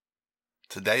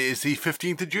Today is the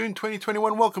 15th of June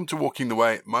 2021. Welcome to Walking the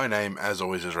Way. My name, as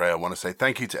always, is Ray. I want to say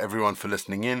thank you to everyone for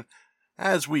listening in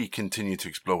as we continue to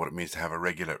explore what it means to have a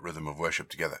regular rhythm of worship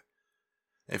together.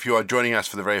 If you are joining us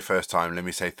for the very first time, let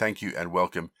me say thank you and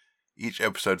welcome. Each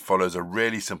episode follows a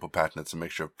really simple pattern. It's a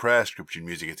mixture of prayer, scripture, and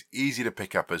music. It's easy to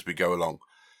pick up as we go along.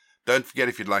 Don't forget,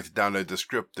 if you'd like to download the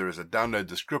script, there is a download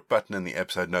the script button in the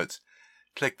episode notes.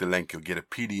 Click the link, you'll get a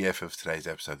PDF of today's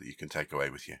episode that you can take away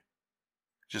with you.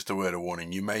 Just a word of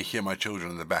warning, you may hear my children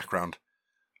in the background.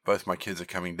 Both my kids are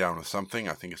coming down with something.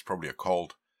 I think it's probably a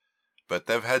cold. But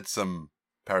they've had some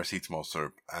paracetamol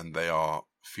syrup and they are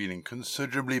feeling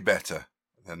considerably better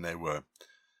than they were.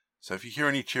 So if you hear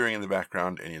any cheering in the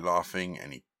background, any laughing,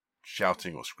 any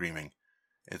shouting or screaming,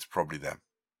 it's probably them.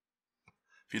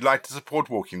 If you'd like to support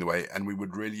Walking the Way, and we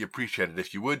would really appreciate it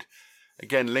if you would,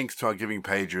 again, links to our giving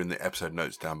page are in the episode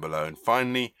notes down below. And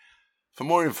finally, for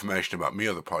more information about me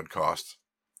or the podcast,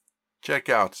 check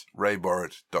out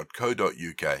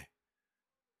rayborrett.co.uk.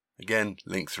 Again,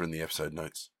 links are in the episode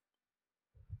notes.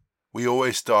 We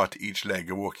always start each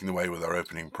leg of Walking the Way with our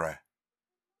opening prayer.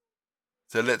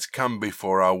 So let's come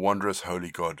before our wondrous holy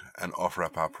God and offer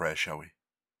up our prayer, shall we?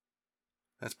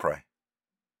 Let's pray.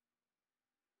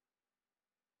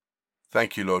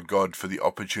 Thank you, Lord God, for the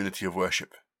opportunity of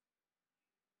worship,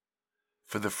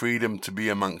 for the freedom to be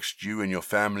amongst you and your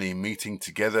family, meeting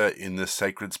together in this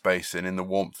sacred space and in the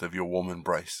warmth of your warm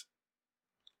embrace.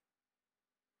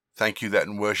 Thank you that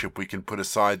in worship we can put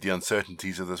aside the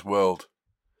uncertainties of this world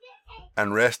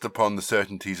and rest upon the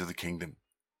certainties of the kingdom.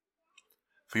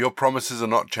 For your promises are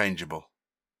not changeable,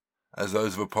 as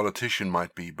those of a politician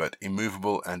might be, but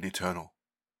immovable and eternal.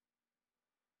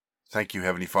 Thank you,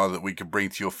 Heavenly Father, that we can bring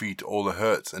to your feet all the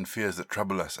hurts and fears that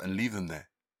trouble us and leave them there,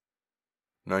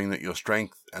 knowing that your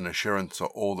strength and assurance are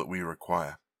all that we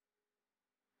require.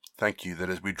 Thank you that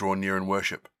as we draw near in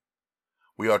worship,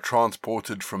 we are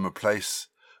transported from a place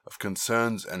of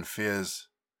concerns and fears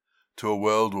to a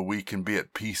world where we can be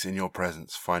at peace in your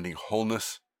presence, finding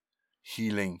wholeness,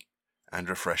 healing, and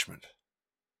refreshment.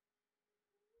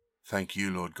 Thank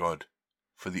you, Lord God,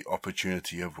 for the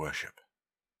opportunity of worship.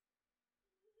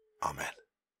 Amen.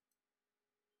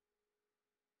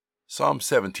 Psalm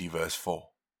 70, verse 4.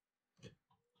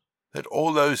 Let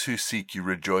all those who seek you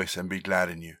rejoice and be glad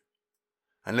in you.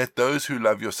 And let those who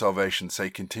love your salvation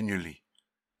say continually,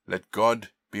 let God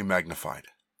be magnified.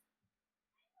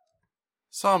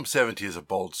 Psalm 70 is a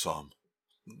bold psalm.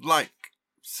 Like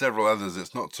several others,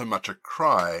 it's not so much a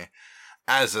cry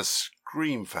as a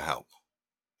scream for help.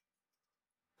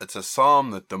 It's a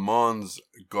psalm that demands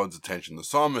God's attention. The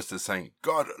psalmist is saying,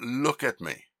 God, look at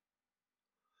me.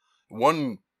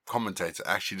 One commentator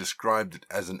actually described it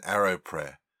as an arrow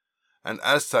prayer. And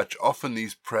as such, often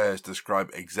these prayers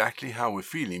describe exactly how we're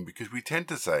feeling, because we tend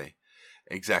to say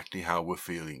exactly how we're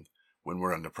feeling when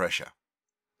we're under pressure.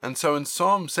 And so in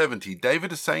Psalm 70,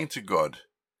 David is saying to God,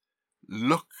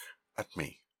 look at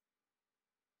me.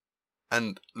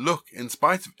 And look, in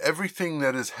spite of everything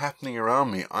that is happening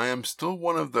around me, I am still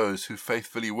one of those who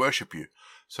faithfully worship you.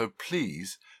 So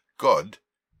please, God,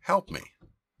 help me.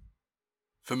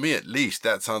 For me at least,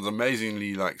 that sounds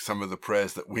amazingly like some of the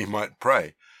prayers that we might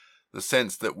pray. The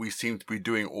sense that we seem to be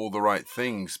doing all the right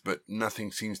things, but nothing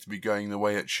seems to be going the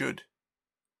way it should.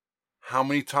 How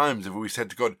many times have we said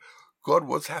to God, God,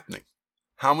 what's happening?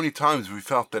 How many times have we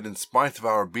felt that in spite of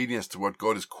our obedience to what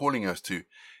God is calling us to,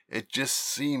 it just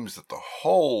seems that the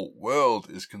whole world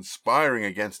is conspiring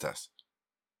against us?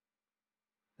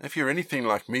 If you're anything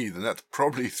like me, then that's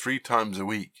probably 3 times a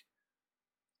week.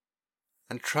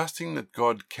 And trusting that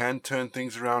God can turn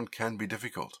things around can be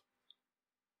difficult.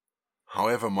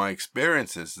 However, my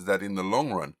experience is that in the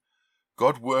long run,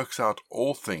 God works out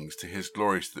all things to his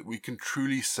glory so that we can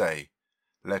truly say,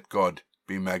 let God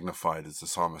be magnified, as the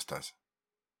psalmist does.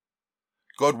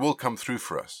 God will come through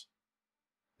for us.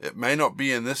 It may not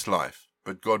be in this life,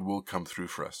 but God will come through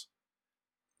for us.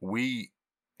 We,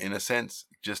 in a sense,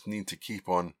 just need to keep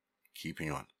on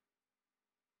keeping on.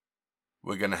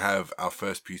 We're going to have our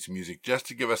first piece of music just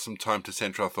to give us some time to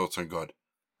center our thoughts on God.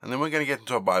 And then we're going to get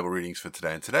into our Bible readings for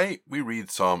today. And today we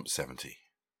read Psalm 70.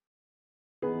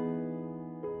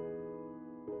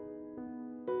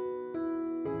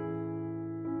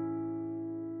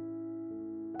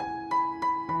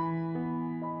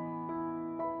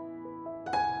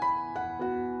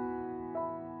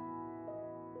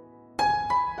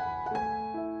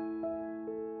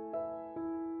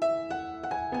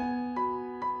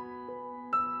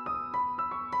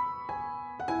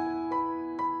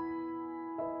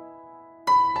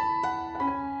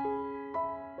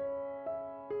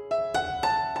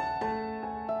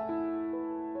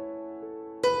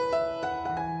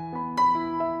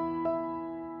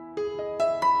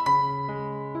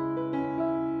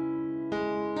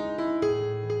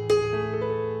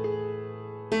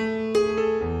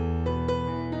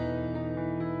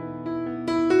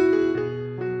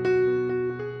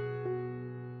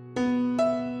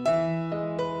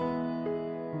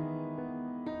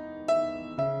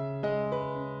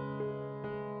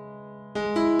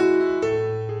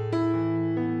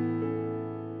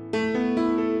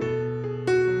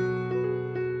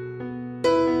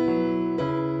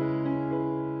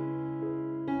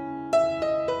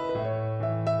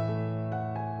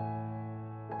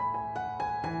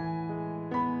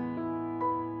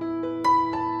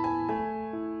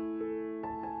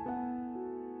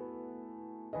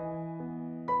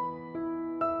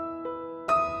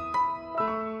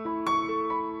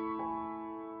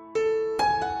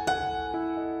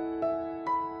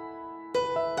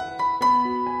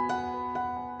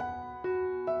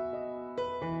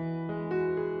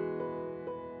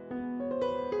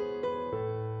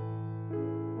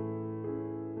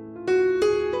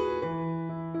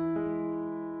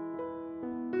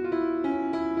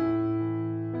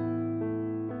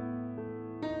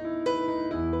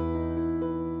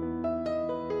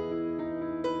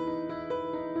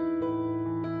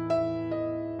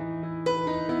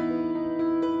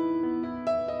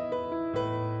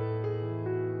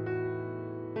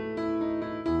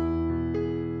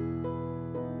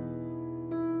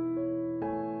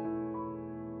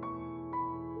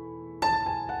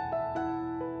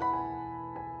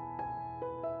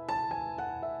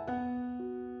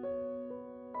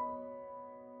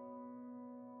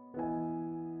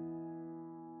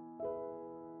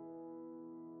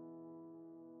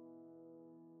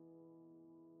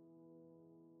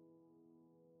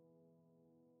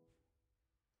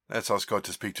 Let's ask God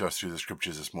to speak to us through the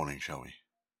scriptures this morning, shall we?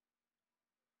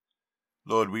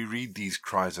 Lord, we read these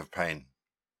cries of pain,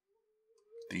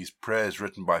 these prayers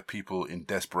written by people in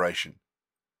desperation,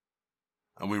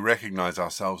 and we recognize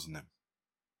ourselves in them.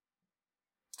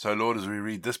 So, Lord, as we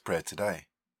read this prayer today,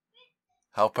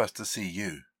 help us to see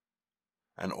you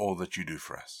and all that you do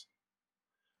for us.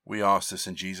 We ask this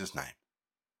in Jesus' name.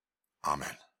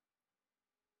 Amen.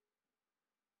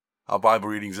 Our Bible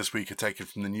readings this week are taken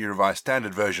from the New Revised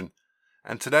Standard Version,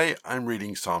 and today I'm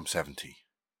reading Psalm 70.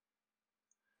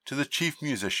 To the chief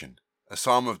musician, a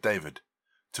psalm of David,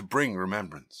 to bring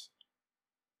remembrance.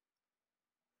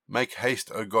 Make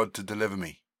haste, O God, to deliver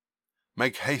me.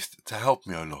 Make haste to help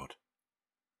me, O Lord.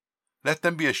 Let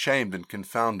them be ashamed and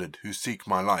confounded who seek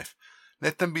my life.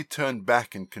 Let them be turned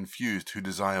back and confused who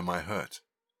desire my hurt.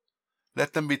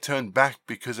 Let them be turned back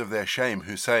because of their shame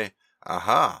who say,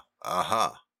 Aha,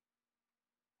 aha.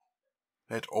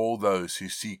 Let all those who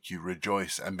seek you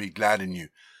rejoice and be glad in you,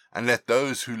 and let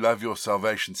those who love your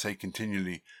salvation say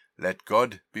continually, Let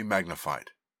God be magnified.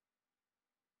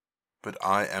 But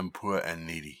I am poor and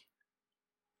needy.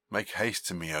 Make haste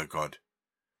to me, O God.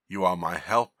 You are my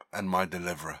help and my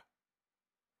deliverer.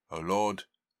 O Lord,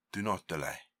 do not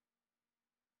delay.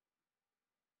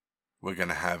 We're going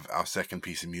to have our second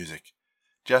piece of music,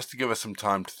 just to give us some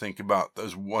time to think about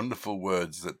those wonderful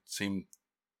words that seem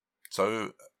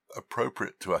so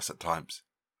appropriate to us at times.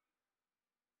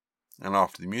 And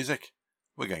after the music,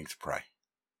 we're going to pray.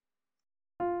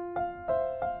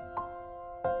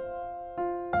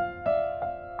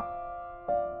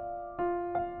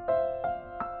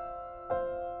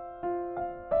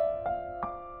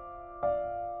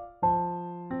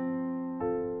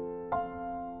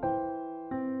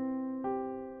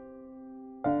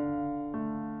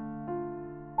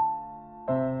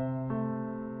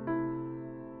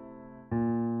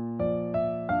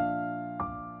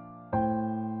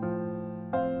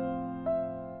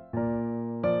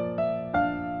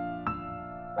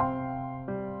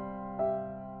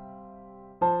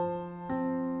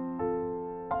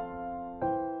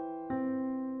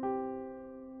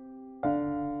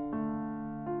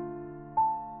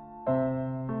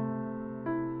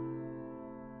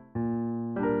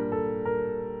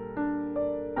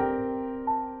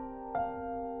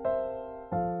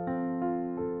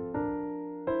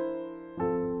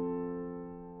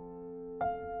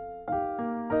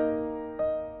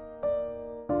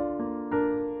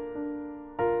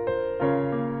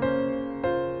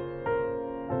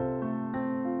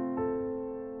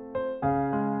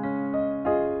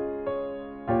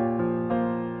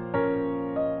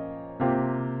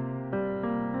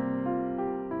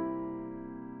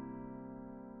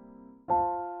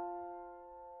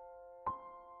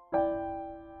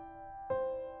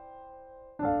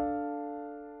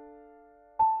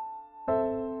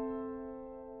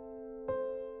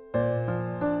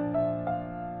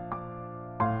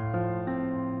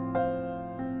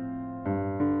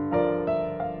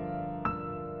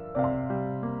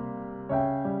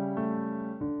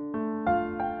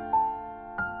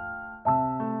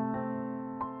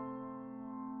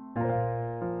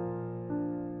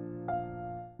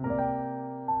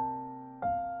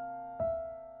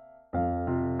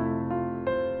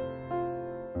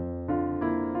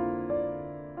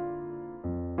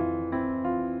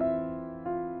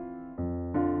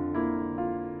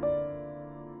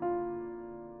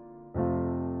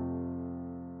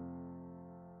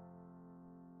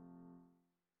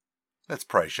 Let's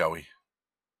pray, shall we?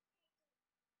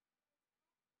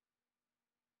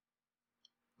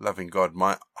 Loving God,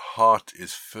 my heart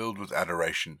is filled with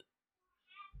adoration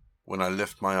when I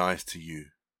lift my eyes to you.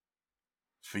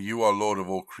 For you are Lord of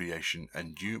all creation,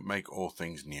 and you make all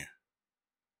things new.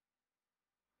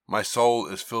 My soul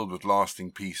is filled with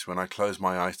lasting peace when I close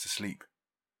my eyes to sleep.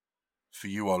 For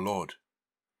you are Lord.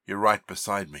 You're right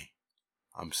beside me.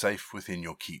 I'm safe within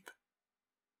your keep.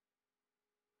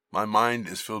 My mind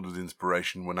is filled with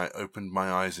inspiration when I opened my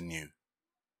eyes anew.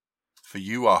 For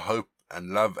you are hope and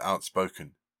love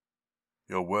outspoken.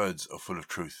 Your words are full of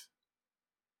truth.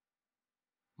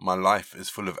 My life is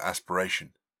full of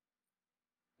aspiration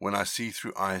when I see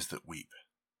through eyes that weep.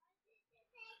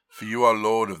 For you are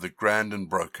Lord of the grand and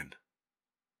broken.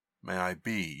 May I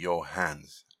be your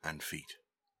hands and feet.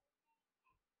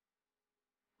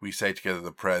 We say together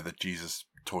the prayer that Jesus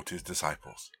taught his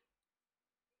disciples.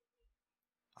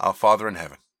 Our Father in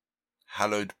heaven,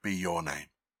 hallowed be your name.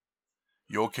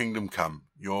 Your kingdom come,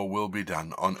 your will be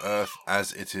done on earth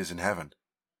as it is in heaven.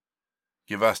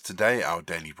 Give us today our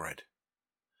daily bread.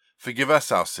 Forgive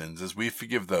us our sins as we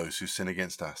forgive those who sin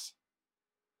against us.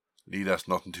 Lead us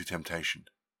not into temptation,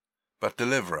 but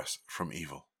deliver us from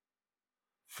evil.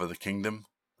 For the kingdom,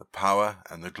 the power,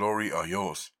 and the glory are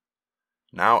yours,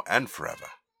 now and forever.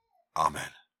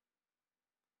 Amen.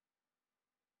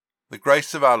 The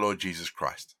grace of our Lord Jesus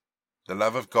Christ, the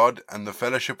love of God, and the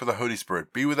fellowship of the Holy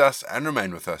Spirit be with us and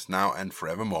remain with us now and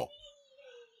forevermore.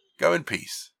 Go in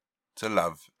peace to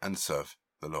love and serve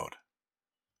the Lord.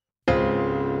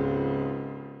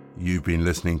 You've been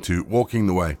listening to Walking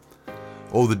the Way.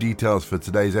 All the details for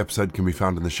today's episode can be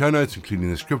found in the show notes, including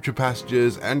the scripture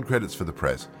passages and credits for the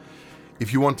press.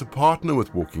 If you want to partner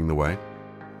with Walking the Way,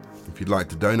 if you'd like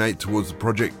to donate towards the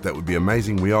project, that would be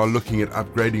amazing. We are looking at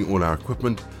upgrading all our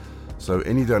equipment, so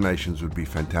any donations would be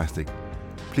fantastic.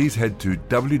 Please head to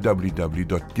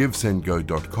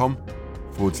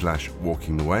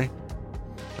www.givesendgo.com/walking the way.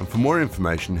 And for more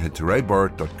information, head to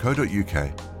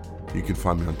rayborrett.co.uk. You can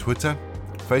find me on Twitter,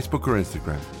 Facebook or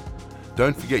Instagram.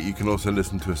 Don't forget you can also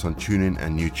listen to us on TuneIn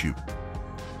and YouTube.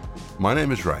 My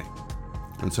name is Ray,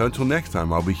 and so until next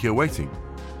time I'll be here waiting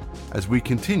as we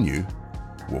continue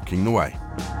walking the way.